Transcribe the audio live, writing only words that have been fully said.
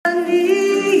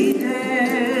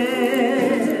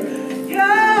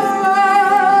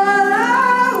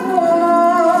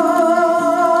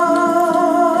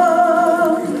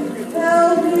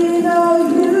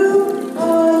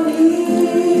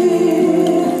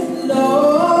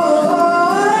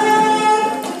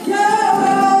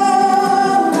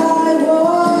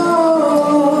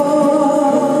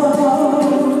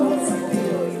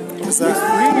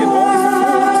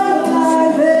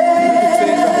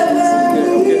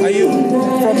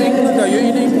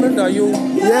here? Are you?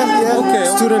 Yeah. Okay.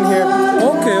 Student here.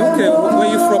 Okay. Where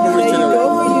are you from originally?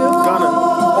 Ghana.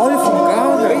 Oh, you're from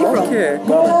Ghana. Where you from? Okay.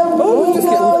 Ghana. Oh,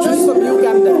 just from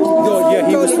Uganda. No, yeah,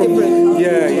 he was from.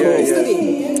 Yeah.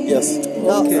 Yes.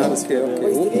 Okay.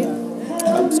 Okay.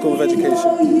 School of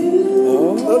Education.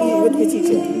 Oh. Oh, you would be a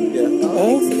teacher? Yeah.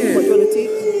 Okay. What do you want to teach?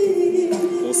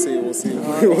 We'll see.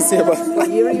 We'll see about that. What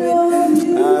year are you in?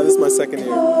 This is my second year.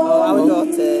 Oh, our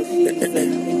daughter, she's in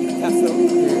Newcastle.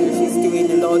 She's doing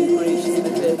the Law degree. She's in the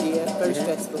 3rd year. Very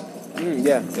stressful.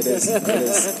 Yeah, it is.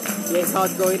 Yeah, it's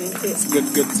hard going into it. It's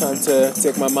good time to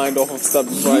take my mind off of stuff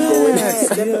before I go in. Yes,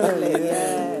 definitely.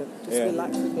 Yeah. Just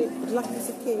relax a bit. Would you like a piece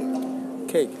of cake?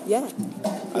 Cake? Yeah.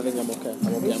 I think I'm okay.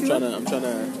 I'm trying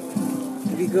to.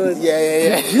 Be good.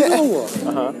 Yeah. You know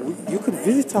what? You could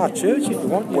visit our church if you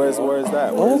want. Where is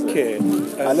that? Okay.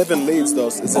 I live in Leeds though.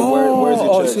 It's in where's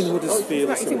your church? It's in Huddersfield.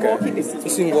 It's in walking distance.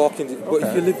 It's in walking distance. But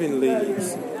if you live in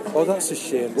Leeds, that's a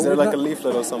shame. Is there like a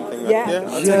leaflet or something?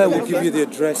 Yeah. We'll give you the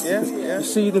address. Yeah. You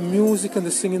see the music and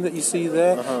the singing that you see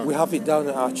there, we have it down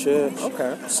at our church.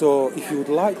 Okay. So if you would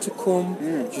like to come,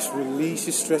 just release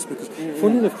your stress, because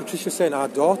funny enough, Patricia's saying our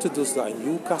daughter does that in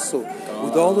Newcastle.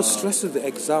 With all the stress of the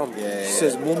exam, she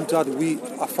says, Mum, Dad,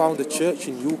 I found a church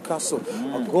in Newcastle.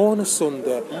 I'll go on a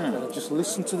Sunday and I just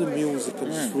listen to the music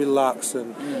and just relax,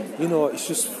 and it's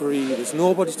just free. There's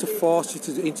nobody to force you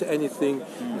into anything.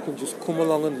 You can just come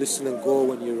along and listen and go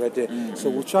when you're ready. So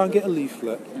we'll try and get a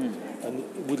leaflet, and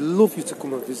we'd love you to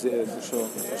come and visit us.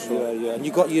 For sure. Yeah. And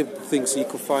you got your thing, so you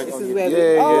can find it on your...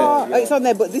 It's on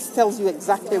there, but this tells you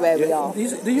exactly where we are.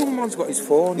 The young man's got his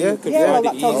phone. Yeah, you can find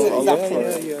that it tells you easily.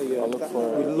 exactly. Yeah. I'll look for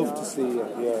it. We'd love to see you.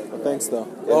 Yeah. Thanks though.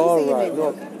 All right.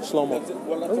 No, Shlomo.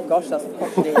 Oh gosh, that's a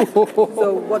posh name.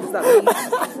 So what does that mean?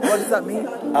 What does that mean?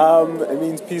 It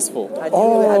means peaceful. I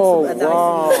knew it had a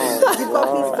wow. nice You've got a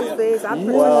peaceful face. I'm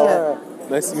pretty Wow.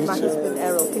 Nice to meet My you. husband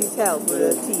Errol, can you tell? We're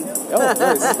a team. Oh,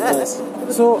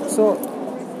 nice. So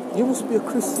you must be a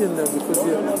Christian then, because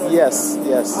you... Yes.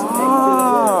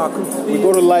 I can feel... We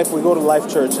go to Life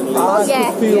Church in Leeds. I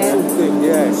can feel something.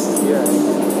 Yes.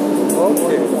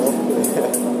 Okay.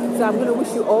 So I'm going to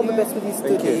wish you all the best with your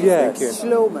studies. Yes.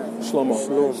 Shlomo.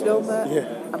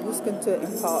 Yeah. I'm just going to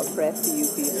impart a prayer for you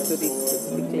for your studies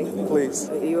specifically. Please.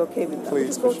 Are you okay with that? Please,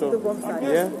 Just for go sure. to the one side.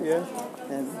 Yeah.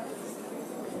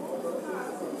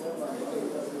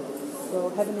 So,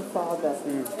 Heavenly Father,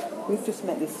 we've just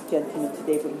met this gentleman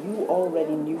today, but you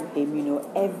already knew him. You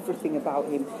know everything about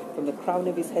him, from the crown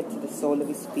of his head to the sole of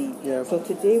his feet. Yeah. So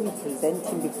today we present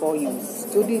him before you. His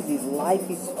studies, his life,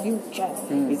 his future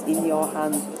is in your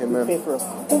hands. Amen. We pray for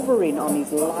a covering on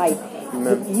his life,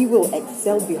 that he will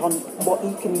excel beyond what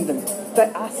he can even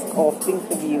ask or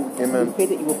think of you. Amen. We pray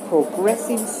that you will progress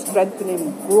him, strengthen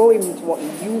him, grow him into what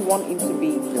you want him to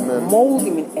be. Amen. Mold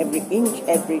him in every inch,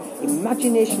 every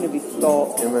imagination of his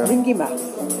thoughts. Amen. Bring him a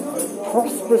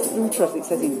prosperous future, as it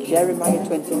says in Jeremiah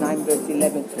 29 verse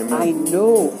 11. Amen. I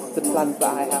know the plans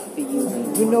that I have for you.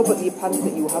 You know but the plans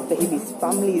that you have for him, his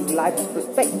family, his life, his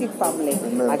prospective family.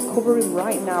 Amen. I cover him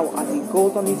right now as he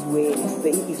goes on his way,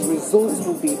 that his results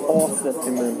will be awesome.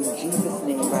 Amen. In Jesus'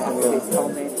 name I ask this.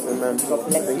 Amen. Amen. God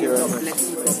bless Thank you. you very God much. bless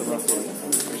you. God bless you.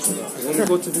 When we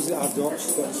go to visit our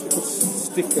dogs, got a little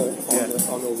sticker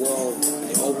on the wall, and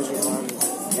it always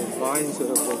reminds her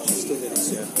of when she studied.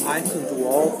 I can do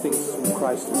all things through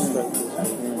Christ who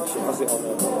strengthens me. She has it on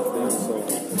her thing,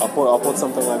 so I'll put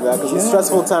something like that because it's a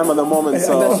stressful time at the moment.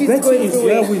 So She's going through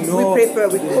it. we know. We pray for her.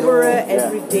 We cover her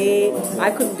every day. I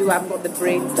haven't got the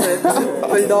brains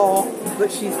for law,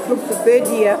 but she's plugged the 3rd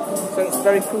year, so it's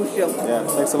very crucial. yeah,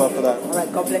 thanks a lot for that. All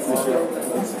right, God bless you.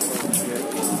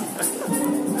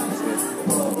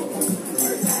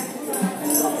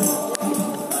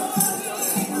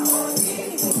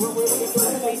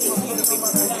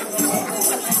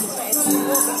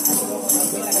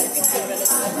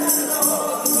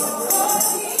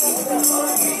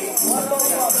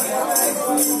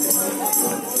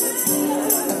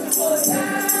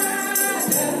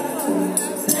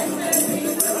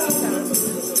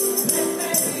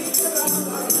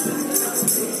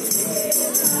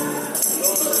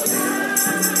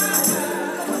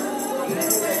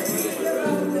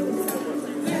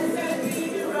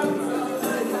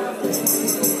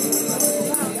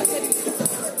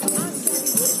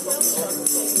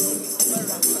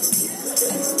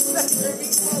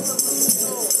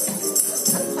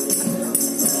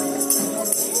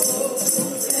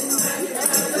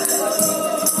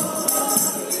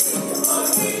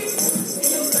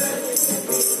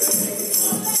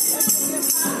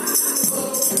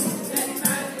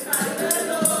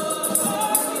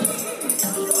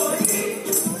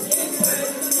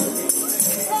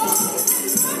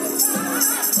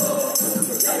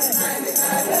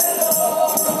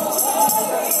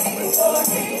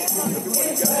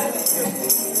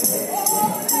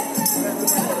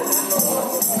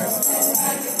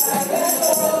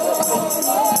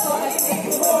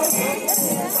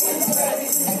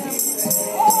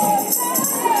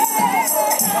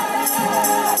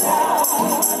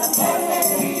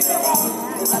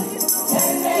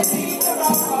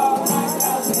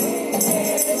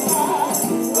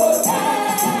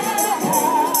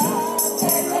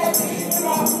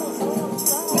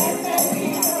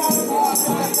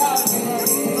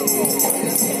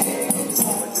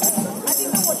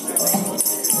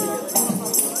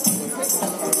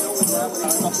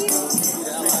 Thank you.